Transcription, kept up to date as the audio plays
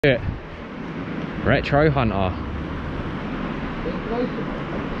Retro Hunter.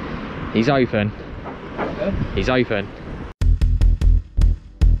 He's open. He's open.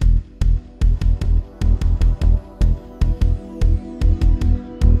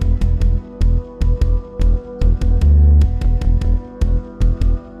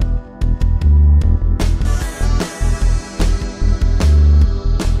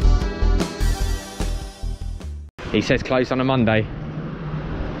 He says closed on a Monday,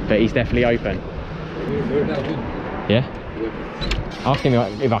 but he's definitely open. Yeah? Ask him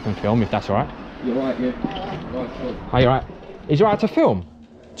if I can film, if that's alright. You're right, yeah. Are you alright? Is it alright to film?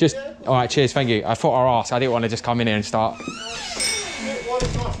 Just, alright, cheers, thank you. I thought I'd ask, I didn't want to just come in here and start.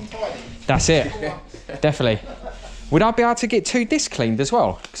 That's it, definitely. Would I be able to get 2 discs cleaned as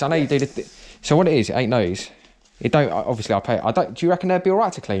well? Because I know you do the... So what it is, it ain't those. It don't, obviously I pay, do you reckon they'd be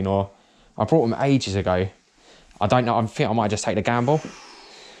alright to clean, or? I brought them ages ago. I don't know, I think I might just take the gamble.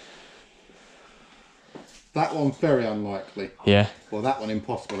 That one's very unlikely. Yeah. Well, that one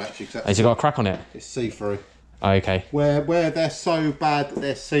impossible actually. Has it got a crack on it? It's see-through. Oh, okay. Where they're so bad that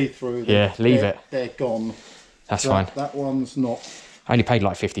they're see-through. Yeah, leave it. They're gone. That's fine. That one's not. I only paid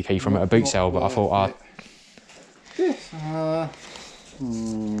like 50p from it at a boot sale, but I thought, Yes.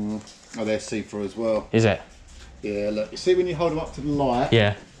 Oh, they're see-through as well. Is it? Yeah. Look, you see when you hold them up to the light.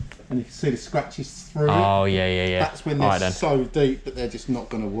 Yeah. And you can see the scratches through it. Oh yeah. That's when they're so deep that they're just not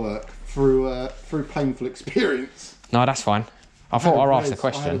going to work through painful experience. No, that's fine. I thought I'd ask the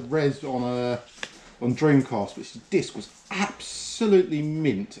question. I had a res on Dreamcast, which the disc was absolutely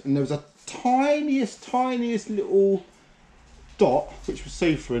mint, and there was a tiniest little dot which was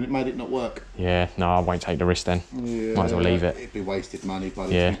see-through, and it made it not work. Yeah, no, I won't take the risk then. Yeah, might as well leave it. It'd be wasted money,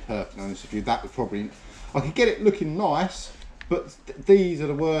 buddy. To be perfectly honest with you, that would probably. I could get it looking nice. But these are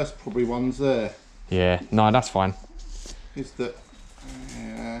the worst probably ones there. Yeah, no, that's fine. Is that,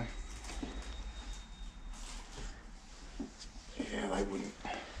 yeah, they wouldn't.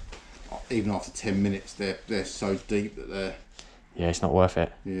 Even after 10 minutes, they're so deep that they're. Yeah, it's not worth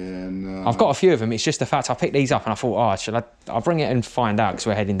it. Yeah, no. I've got a few of them. It's just the fact I picked these up and I thought, oh, I'll bring it and find out because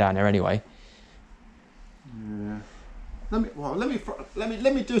we're heading down there anyway. Yeah. Let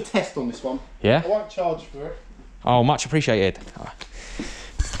me do a test on this one. Yeah. I won't charge for it. Oh, much appreciated.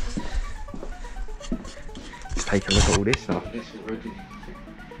 Let's take a look at all this stuff.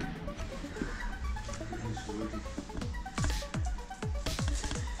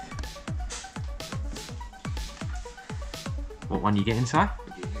 What one you get inside?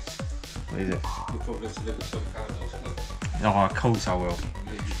 What is it? Oh, of course I will.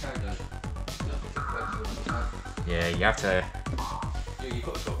 Yeah, you have to. Yeah, you've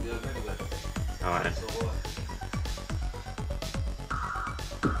got to copy them anyway. Alright then.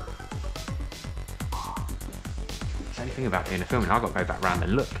 The only thing about doing the filming, I've got to go back round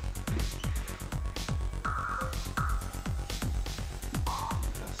and look.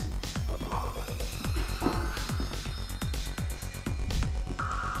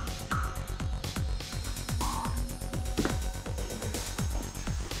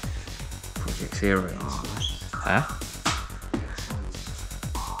 Project Zero. Huh?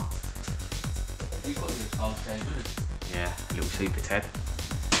 Yeah, a little Super Ted.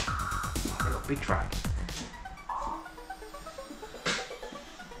 Oh, they've got a big drag.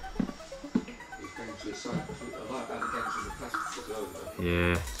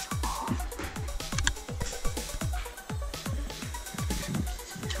 Yeah.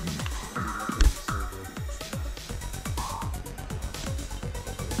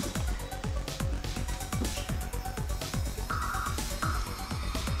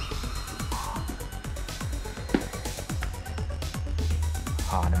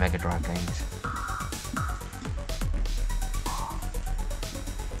 Oh, the Mega Drive games.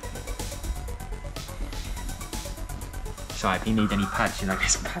 So if you need any pads, you know,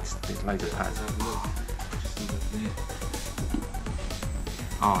 there's pads, there's loads of pads.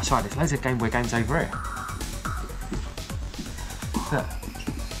 Oh, sorry, there's loads of Game Boy games over here. Look.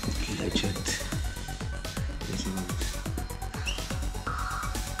 Legend. There's loads.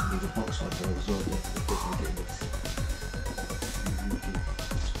 I need a box right there as well.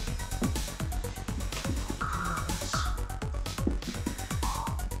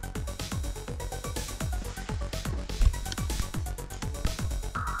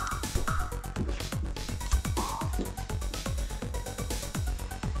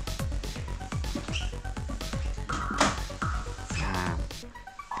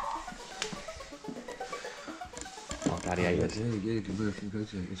 Gladiators. Yeah, you can work and go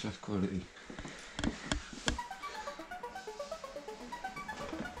to it. It's just quality.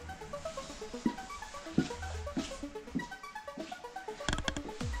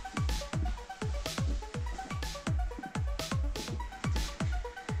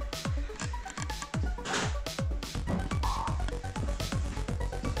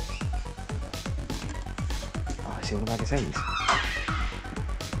 see all the magazines.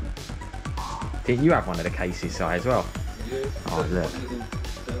 Didn't you have one of the cases, Si, as well? Yeah. Oh, look.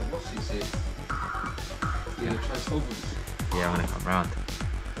 What's this here? Yeah, Transformers. Yeah, I'm gonna come round.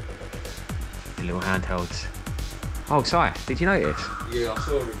 The little handhelds. Oh, Si, did you notice? Yeah, I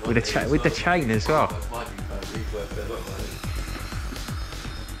saw him. With the chain as well. That's my new phone. He's worth their lot, mate.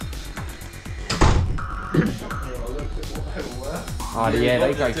 Oh, yeah,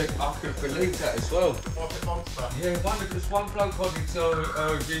 they go. I could believe that as well. Yeah, there's one bloke on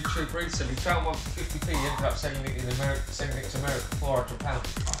YouTube recently found one for 50p, ended up selling it in America, sending it to America for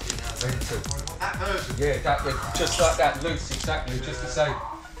 £400. Yeah, just like that, loose, exactly, just the same.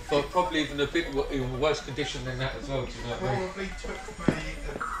 But probably even a bit in worse condition than that as well. Do you know what I mean? Probably took me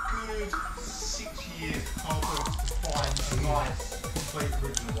a good 6 years after to find a nice, complete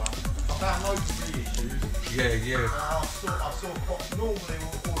original one. I found loads of reissues. Yeah. I saw normally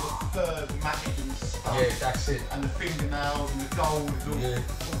all the furs matted and stuff. Yeah, that's it. And the fingernails and the gold is all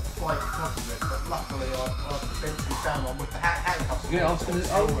flaked across of it. But luckily I eventually found one with the handcuffs. Yeah, I was going to.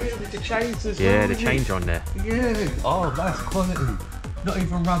 Oh, yeah, with the chains as well. Yeah, the chains on there. Yeah. Oh, that's quality. Not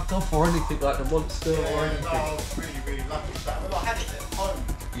even rubbed off or anything like the monster or anything. No, I was really lucky with that. Well, I had it at home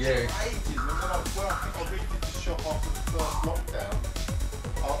Yeah. for ages. And then I redid the shop after the first lockdown.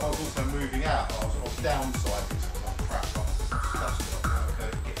 I was also moving out. I was downsizing. So I was like, crap, that's what I'm going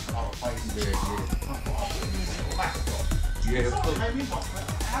to get some other places. Yeah. I thought, I'll put in this little mascot. Yeah, So I came in once and went,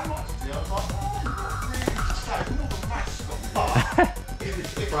 how much is it? I was like, really say, more than mascot. But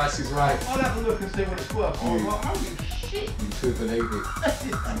the price is right. I'll have a look and see what it's worth. I was like, holy shit. You could believe it.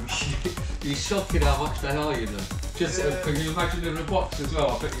 You're shocking how much they are, you know. Just can you imagine in a box as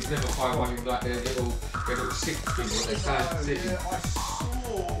well? I bet you'd never find one in like their little six thing, what they say. Yeah, I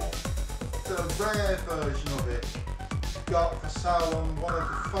saw the rare version of it go up for sale on one of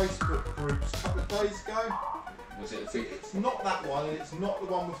the Facebook groups a couple of days ago. Was it a big? It's not that one, and it's not the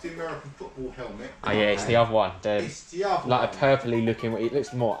one with the American football helmet. Oh, yeah, it's the other one. It's the other Like one. a purpley looking. It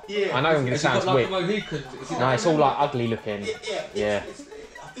looks more. Yeah. I know I'm going to Has it sound got like weird. a Mohican? No, it's all like ugly looking. Yeah.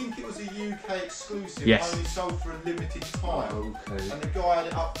 I think it was a UK exclusive, Yes. only sold for a limited time. Okay. And the guy had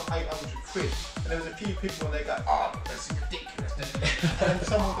it up for 800 quid. And there was a few people and they go, oh, that's ridiculous. And then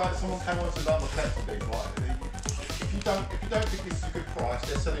someone came on to another collector thing, right? If you don't think this is a good price,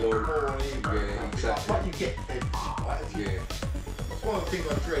 they're selling it more on eBay. Yeah, exactly. But you get them, right? Yeah. It's one of the things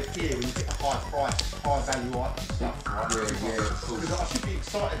I dread here when you get a high price, high value item stuff, right? Yeah, of course. Because I should be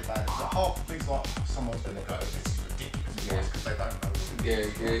excited about it, but half the things like someone's going to go, this is ridiculous, because they don't know. Yeah,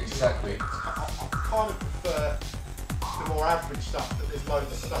 exactly. I kind of prefer the more average stuff, that there's loads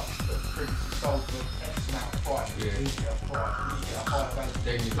of stuff that previously sold for X amount of price, Yeah. you get a price, and you get a higher value.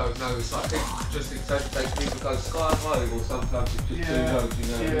 Then you don't know, it's like, just in case people go sky high, or sometimes it's just too low, do you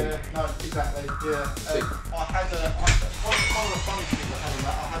know what I mean? Yeah, no, exactly, yeah. I had one of the funny things I had on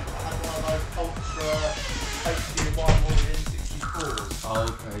that, I had one of those Ultra HD1 N64s. Oh,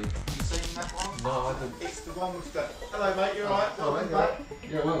 okay. You seen that one? No, I haven't. It's the one with the... Hello mate, you alright? Welcome back.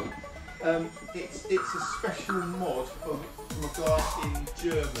 Yeah, well. It's a special mod from a guy in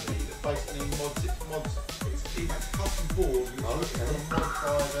Germany that basically mods. He makes a custom board with a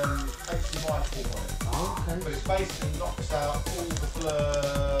modified HDMI form on it. Oh, okay. But it basically knocks out all the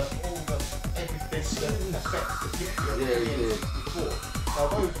blur, everything that affects the picture of the N64. Now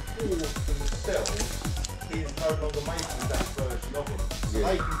those boards themselves, he is no longer making that version of them. So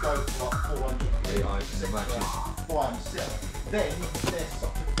they can go for like 400 quid Yeah, I can imagine. by himself. Then there's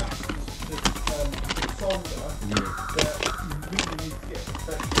such a solder that you really need to get the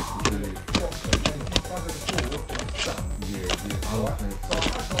best properly. And if you cover the board, it's done. Yeah. Right? So I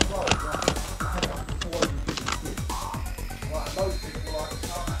had my road, I had like 400 quid. Right, and those people were like,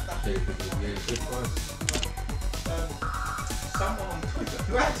 oh, that's Yeah, good price. someone on Twitter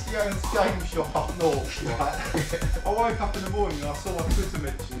who actually owns a game shop up north, right? I woke up in the morning and I saw my Twitter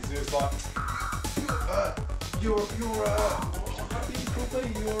mentions and it was like, you're what do you call me?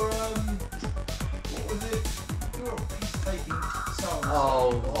 What was it? You're a piece-taking soul. Oh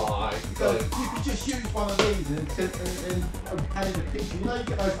my So god. you could just use one of these and add in a picture. You know you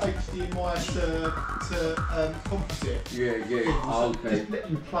get those HDMI to composite. Yeah. Oh, okay. Just let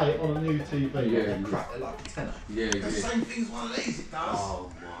you play it on a new TV. Yeah. Crap, they're like a tenner. Yeah. The same thing as one of these, it does.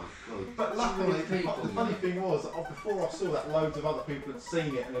 Oh my god. But luckily, So many people, the funny thing was, before I saw that, loads of other people had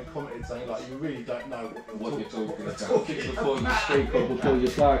seen it and had commented saying, like, you really don't know what you're talking about. talking Before you speak or before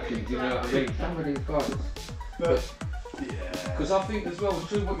you're talking, do you know what I mean? Some of these guys. But Because I think as well,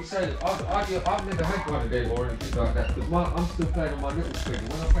 true what you said, I've never had one of them or anything like that. Because I'm still playing on my little screen.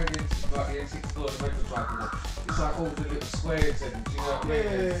 When I play the N64 and the Metro Cycle one, it's like all the little squares and do you know what I mean?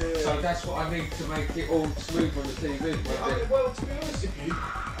 Yeah. So that's what I need to make it all smooth on the TV. Well, to be honest with you,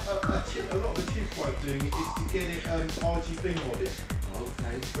 a lot of the cheap way of doing it is to get it RGB modded.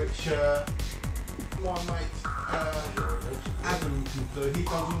 Okay. Which my mate Adam can do. He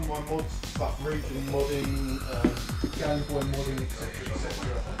does all my mods, like region modding, Game Boy modding, etc.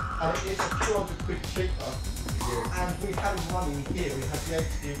 And it's a 200 quid cheaper. Yeah. And we had them running here. We had the 8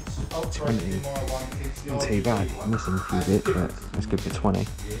 inch Ultra HD my one against the Not too bad. one. Missing a few bits, but that's good for 20.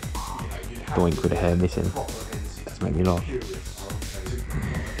 Doink with the hair missing. Does make me laugh.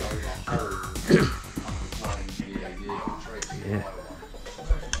 Yeah.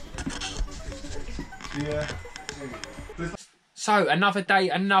 Yeah. So another day,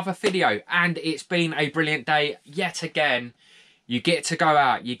 another video, and it's been a brilliant day yet again. You get to go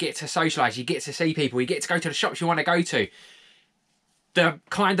out, you get to socialise, you get to see people, you get to go to the shops you want to go to. The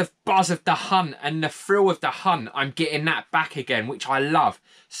kind of buzz of the hunt and the thrill of the hunt, I'm getting that back again, which I love.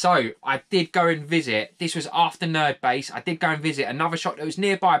 So I did go and visit, this was after Nerd Base, I did go and visit another shop that was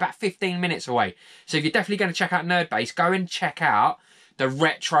nearby, about 15 minutes away. So if you're definitely going to check out Nerd Base, go and check out the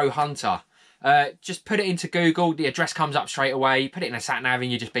Retro Hunter. Just put it into Google, the address comes up straight away, put it in a sat nav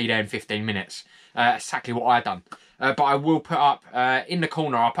and you just be there in 15 minutes. Exactly what I've done. But I will put up, in the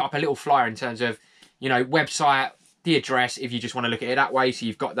corner, I'll put up a little flyer in terms of, you know, website, the address, if you just want to look at it that way, so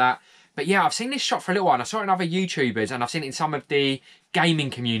you've got that. But yeah, I've seen this shop for a little while, and I saw it in other YouTubers, and I've seen it in some of the gaming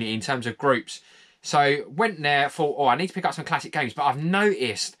community in terms of groups. So went there, thought, oh, I need to pick up some classic games, but I've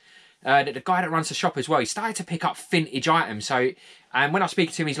noticed that the guy that runs the shop as well, he started to pick up vintage items. So, and when I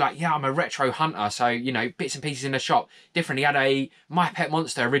speak to him, he's like, yeah, I'm a retro hunter. So, you know, bits and pieces in the shop. Different. He had a My Pet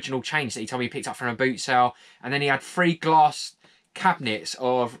Monster original change that he told me he picked up from a boot sale. And then he had 3 glass cabinets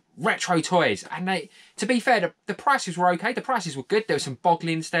of retro toys. And they, to be fair, the prices were okay. The prices were good. There were some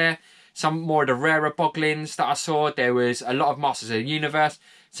Boglins there. Some more of the rarer Boglins that I saw. There was a lot of Masters of the Universe.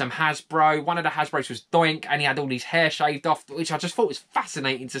 Some Hasbro. One of the Hasbros was Doink, and he had all his hair shaved off, which I just thought was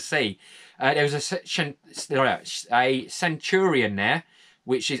fascinating to see. There was a Centurion there,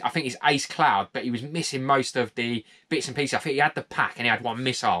 which is, I think, is Ace Cloud, but he was missing most of the bits and pieces. I think he had the pack and he had 1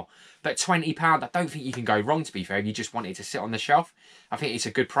 missile. But £20, I don't think you can go wrong, to be fair, if you just want it to sit on the shelf. I think it's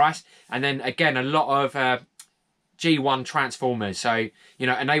a good price. And then, again, a lot of G1 Transformers. So, you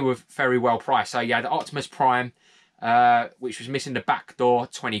know, and they were very well priced. So, yeah, the Optimus Prime, which was missing the back door,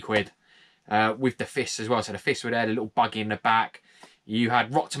 20 quid. With the fists as well. So the fists were there, the little buggy in the back. You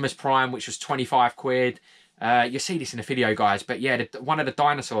had Roctimus Prime, which was 25 quid. You'll see this in the video, guys. But yeah, one of the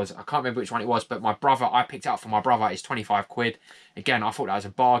dinosaurs, I can't remember which one it was, but my brother, I picked it up for my brother, it's 25 quid. Again, I thought that was a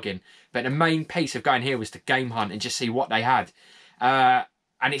bargain. But the main piece of going here was to game hunt and just see what they had.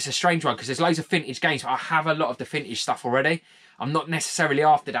 And it's a strange one because there's loads of vintage games, but I have a lot of the vintage stuff already. I'm not necessarily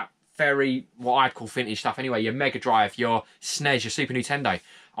after that very, what I'd call vintage stuff anyway. Your Mega Drive, your SNES, your Super Nintendo.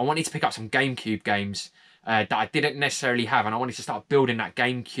 I wanted to pick up some GameCube games that I didn't necessarily have, and I wanted to start building that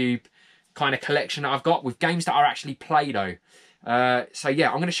GameCube kind of collection that I've got with games that are actually Play-Doh. So yeah,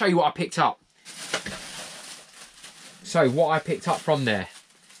 I'm going to show you what I picked up. So what I picked up from there.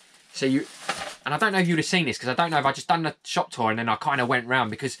 So you, and I don't know if you'd have seen this because I don't know if I just done the shop tour and then I kind of went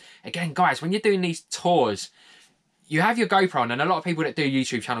round, because again, guys, when you're doing these tours, you have your GoPro on, and a lot of people that do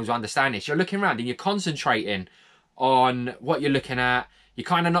YouTube channels will understand this. You're looking around and you're concentrating on what you're looking at. You're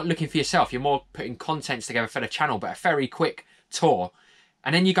kind of not looking for yourself. You're more putting contents together for the channel, but a very quick tour.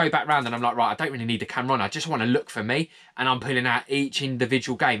 And then you go back round and I'm like, right, I don't really need the camera on. I just want to look for me. And I'm pulling out each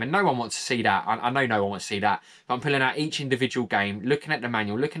individual game. And no one wants to see that. I know no one wants to see that. But I'm pulling out each individual game, looking at the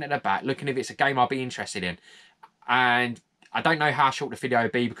manual, looking at the back, looking if it's a game I'll be interested in. And I don't know how short the video will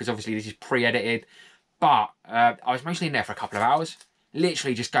be because obviously this is pre-edited. But I was mostly in there for a couple of hours.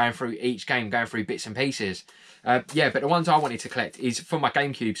 Literally just going through each game, going through bits and pieces. Yeah, but the ones I wanted to collect is from my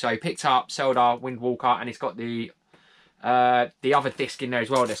GameCube. So I picked up Zelda Wind Walker, and it's got the other disc in there as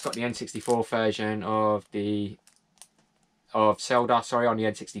well. That's got the N64 version of Zelda, sorry, on the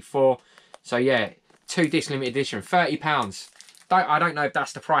N64. So yeah, 2 disc limited edition, £30. I don't know if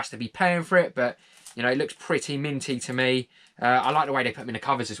that's the price to be paying for it, but you know, it looks pretty minty to me. I like the way they put them in the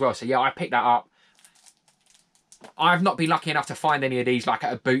covers as well. So yeah, I picked that up. I've not been lucky enough to find any of these like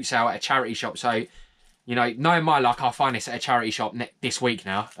at a boot sale at a charity shop. So, you know, knowing my luck, I'll find this at a charity shop this week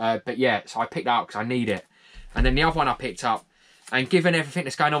now. But yeah, so I picked that up because I need it. And then the other one I picked up, and given everything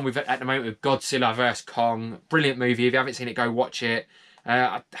that's going on with it at the moment with Godzilla vs Kong, brilliant movie. If you haven't seen it, go watch it.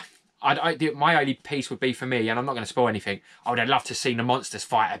 My only piece would be for me, and I'm not going to spoil anything, I would have loved to see the monsters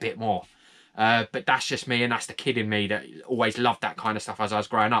fight a bit more. But that's just me, and that's the kid in me that always loved that kind of stuff as I was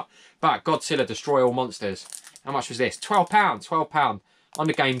growing up. But Godzilla Destroy All Monsters. How much was this? £12. £12 on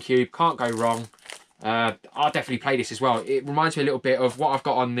the GameCube. Can't go wrong. I'll definitely play this as well. It reminds me a little bit of what I've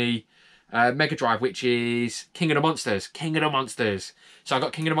got on the Mega Drive, which is King of the Monsters. King of the Monsters. So I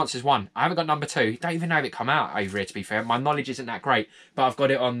got King of the Monsters 1. I haven't got number 2. Don't even know if it come out over here, to be fair. My knowledge isn't that great, but I've got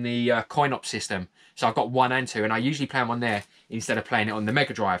it on the coin-op system. So I've got 1 and 2, and I usually play them on there instead of playing it on the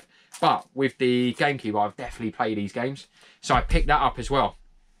Mega Drive. But with the GameCube, I've definitely played these games. So I picked that up as well.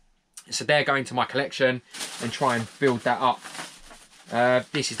 So they're going to my collection and try and build that up.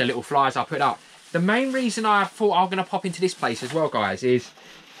 This is the little flyers I put up. The main reason I thought I'm going to pop into this place as well, guys, is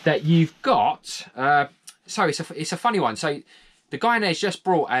that you've got... so it's a funny one. So the guy in there's just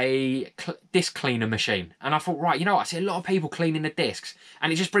brought a disc cleaner machine. And I thought, right, you know what? I see a lot of people cleaning the discs.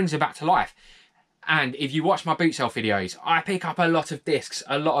 And it just brings them back to life. And if you watch my boot sale videos, I pick up a lot of discs,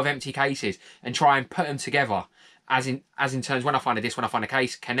 a lot of empty cases, and try and put them together. As in terms, when I find a disc, when I find a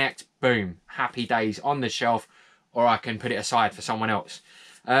case, connect, boom, happy days on the shelf, or I can put it aside for someone else.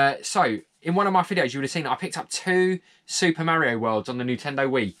 So, in one of my videos, you would have seen that I picked up 2 Super Mario Worlds on the Nintendo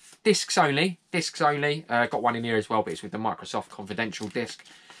Wii. Discs only, discs only. Got one in here as well, but it's with the Microsoft Confidential disc.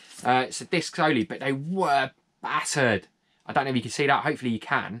 It's a discs only, but they were battered. I don't know if you can see that, hopefully you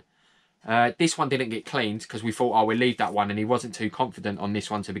can. This one didn't get cleaned because we thought, oh, we'll leave that one, and he wasn't too confident on this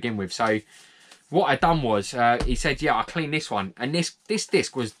one to begin with. So what I done was, he said, yeah, I'll clean this one. And this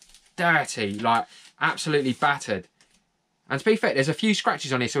disc was dirty, like absolutely battered. And to be fair, there's a few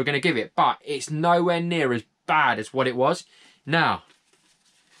scratches on it, so we're going to give it, but it's nowhere near as bad as what it was. Now,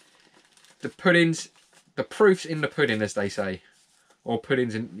 the proof's in the pudding, as they say. Or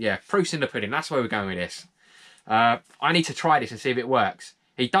pudding's in, yeah, proof's in the pudding. That's where we're going with this. I need to try this and see if it works.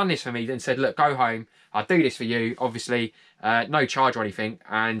 He'd done this for me and said, look, go home. I'll do this for you, obviously, no charge or anything,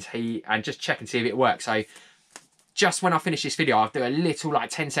 and just check and see if it works. So just when I finish this video, I'll do a little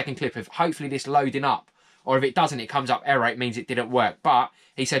like 10-second clip of hopefully this loading up, or if it doesn't, it comes up error, it means it didn't work. But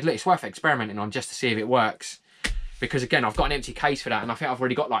he said, look, it's worth experimenting on just to see if it works, because again, I've got an empty case for that, and I think I've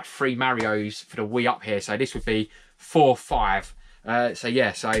already got like 3 Marios for the Wii up here, so this would be 4 or 5. So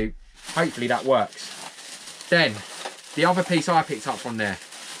yeah, so hopefully that works. Then the other piece I picked up from there.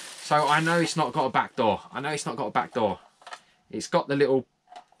 So I know it's not got a back door. I know it's not got a back door. It's got the little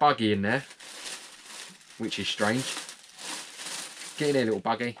buggy in there, which is strange. Get in here, little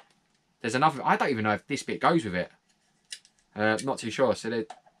buggy. There's another, I don't even know if this bit goes with it. Not too sure. So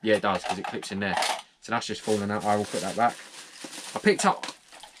yeah, it does, because it clips in there. So that's just fallen out. I will put that back. I picked up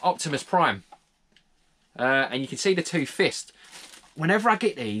Optimus Prime. And you can see the 2 fists. Whenever I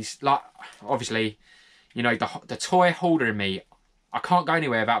get these, like, obviously, you know, the toy holder in me, I can't go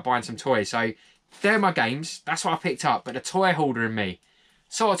anywhere without buying some toys. So they're my games. That's what I picked up. But the toy holder in me,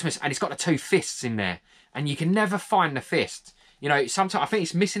 so Optimus, and it's got the 2 fists in there. And you can never find the fist. You know, sometimes I think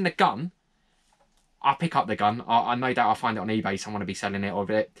it's missing the gun. I'll pick up the gun. I no doubt I'll find it on eBay. Someone will be selling it. Or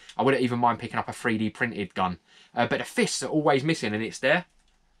I wouldn't even mind picking up a 3D printed gun. But the fists are always missing, and it's there.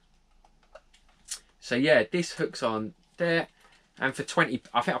 So yeah, this hooks on there. And for 20,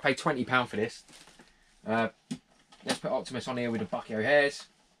 I think I paid £20 for this. Let's put Optimus on here with the Bucky O'Hares.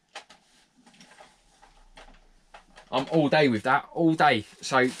 I'm all day with that, all day.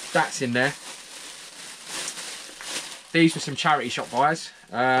 So that's in there. These were some charity shop buys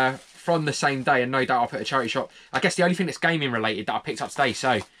from the same day, and no doubt I'll put a charity shop. I guess the only thing that's gaming related that I picked up today.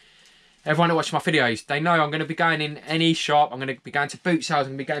 So everyone that watches my videos, they know I'm going to be going in any shop. I'm going to be going to boot sales.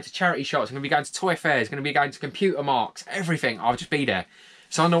 I'm going to be going to charity shops. I'm going to be going to toy fairs. I'm going to be going to computer marks. Everything. I'll just be there.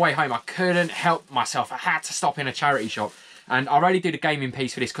 So on the way home, I couldn't help myself. I had to stop in a charity shop. And I already do the gaming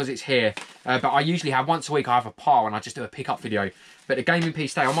piece for this because it's here. But I usually have once a week, I have a pile and I just do a pick-up video. But the gaming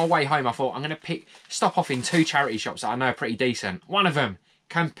piece today, on my way home, I thought I'm going to stop off in 2 charity shops that I know are pretty decent. One of them,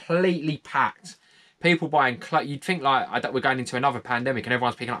 completely packed. People buying clothes. You'd think like we're going into another pandemic and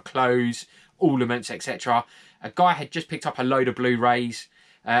everyone's picking up clothes, ornaments, etc. A guy had just picked up a load of Blu-rays.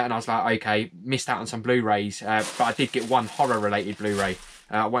 And I was like, okay, missed out on some Blu-rays. But I did get 1 horror-related Blu-ray.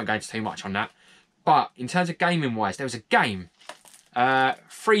 I won't go into too much on that. But in terms of gaming wise, there was a game,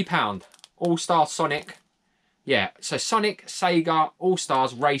 £3, All-Star Sonic. Yeah, so Sonic, Sega,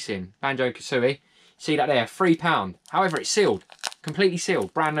 All-Stars Racing, Banjo-Kazooie. See that there, £3. However, it's sealed, completely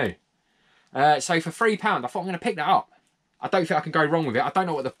sealed, brand new. So for £3, I thought I'm going to pick that up. I don't think I can go wrong with it. I don't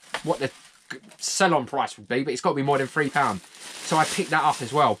know what the sell-on price would be, but it's got to be more than £3. So I picked that up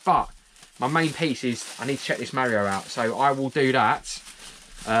as well. But my main piece is I need to check this Mario out. So I will do that.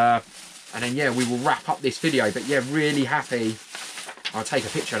 And then, yeah, we will wrap up this video. But, yeah, really happy. I'll take a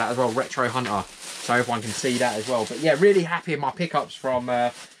picture of that as well, Retro Hunter, so everyone can see that as well. But, yeah, really happy with my pickups from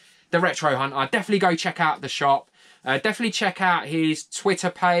the Retro Hunter. Definitely go check out the shop. Definitely check out his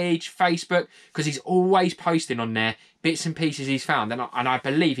Twitter page, Facebook, because he's always posting on there bits and pieces he's found. And I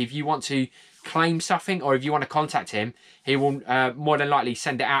believe if you want to claim something or if you want to contact him, he will more than likely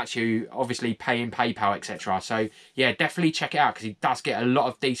send it out to you, obviously paying PayPal, etc. So yeah, definitely check it out because he does get a lot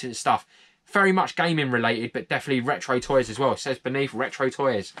of decent stuff. Very much gaming related, but definitely retro toys as well. It says beneath retro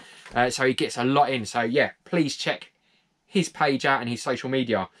toys. So he gets a lot in. So yeah, please check his page out and his social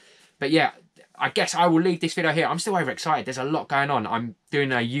media. But yeah, I guess I will leave this video here. I'm still overexcited. There's a lot going on. I'm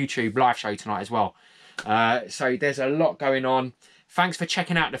doing a YouTube live show tonight as well. So there's a lot going on. Thanks for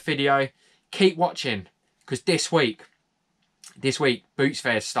checking out the video. Keep watching because this week boots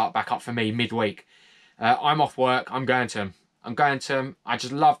fairs start back up for me midweek. I'm off work. I'm going to them. I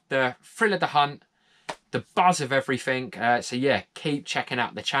just love the thrill of the hunt, the buzz of everything. So yeah, keep checking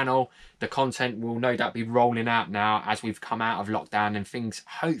out the channel. The content will no doubt be rolling out now as we've come out of lockdown and things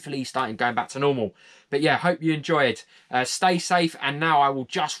hopefully starting going back to normal. But yeah, hope you enjoyed. Stay safe. And now I will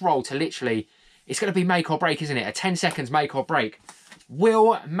just roll to literally, it's going to be make or break, isn't it? A 10 seconds make or break.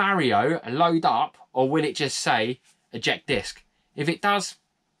 Will Mario load up or will it just say eject disc? If it does,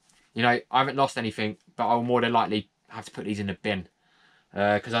 you know, I haven't lost anything, but I will more than likely have to put these in the bin.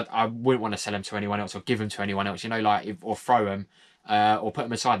 Because I wouldn't want to sell them to anyone else or give them to anyone else, you know, like, or throw them or put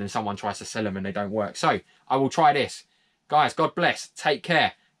them aside and someone tries to sell them and they don't work. So I will try this. Guys, God bless. Take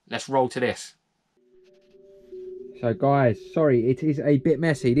care. Let's roll to this. So guys, sorry, it is a bit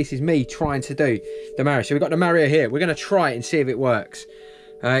messy. This is me trying to do the Mario. So we've got the Mario here. We're going to try it and see if it works.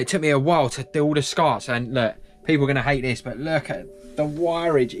 It took me a while to do all the SCARTs and look, people are going to hate this, but look at the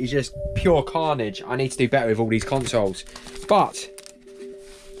wireage is just pure carnage. I need to do better with all these consoles. But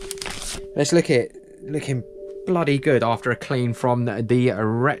let's look at it. Looking bloody good after a clean from the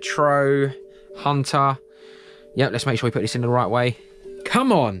Retro Hunter. Yep, let's make sure we put this in the right way.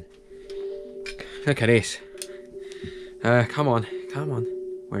 Come on. Look at this. Come on.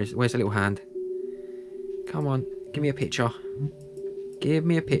 Where's the little hand? Come on, give me a picture. Give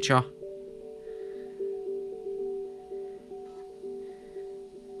me a picture.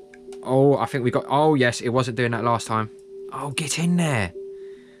 Oh, I think we got... Oh, yes, it wasn't doing that last time. Oh, get in there.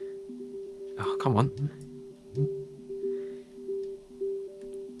 Oh, come on.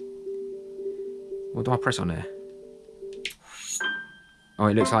 What do I press on there? Oh,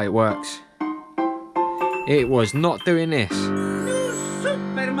 it looks like it works. It was not doing this.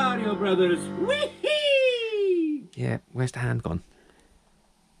 Super Mario Brothers. Whee! Yeah, where's the hand gone?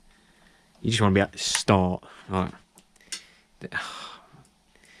 You just want to be at the start. Right.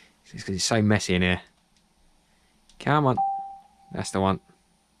 It's because it's so messy in here. Come on. That's the one.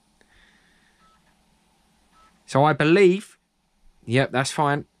 So I believe... Yep, that's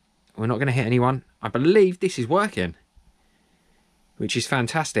fine. We're not going to hit anyone. I believe this is working. Which is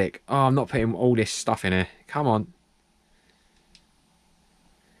fantastic. Oh, I'm not putting all this stuff in here. Come on.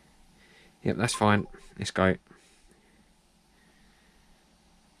 Yep, that's fine. Let's go.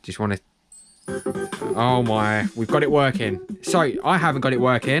 Just want to... Oh my, we've got it working. So, I haven't got it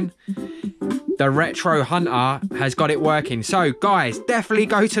working. The Retro Hunter has got it working. So, guys, definitely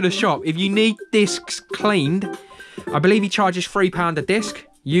go to the shop. If you need discs cleaned, I believe he charges £3 a disc,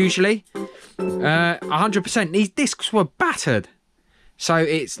 usually. 100%. These discs were battered. So,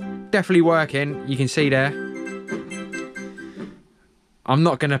 it's definitely working. You can see there. I'm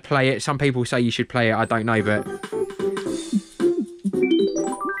not going to play it. Some people say you should play it. I don't know, but...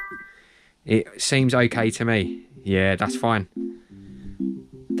 it seems okay to me. Yeah, that's fine.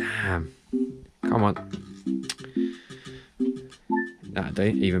 Damn. Come on. That'll do.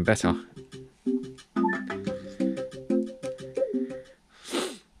 Even better.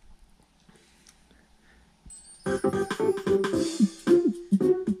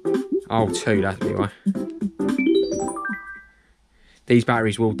 Oh, 2, that'll be why. These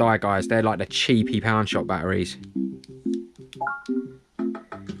batteries will die, guys. They're like the cheapy pound shop batteries.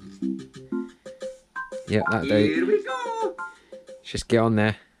 Yep, that'll do. Here we go. Just get on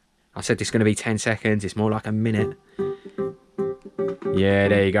there. I said this is going to be 10 seconds. It's more like a minute. Yeah,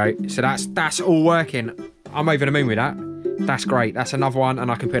 there you go. So that's all working. I'm over the moon with that. That's great. That's another one,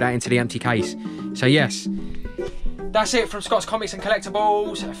 and I can put that into the empty case. So yes, that's it from Scott's Comics and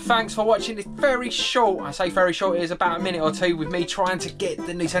Collectables. Thanks for watching this very short, I say very short, it is about a minute or two with me trying to get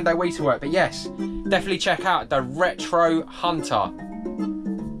the Nintendo Wii to work. But yes, definitely check out the Retro Hunter.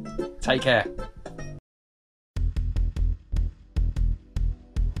 Take care.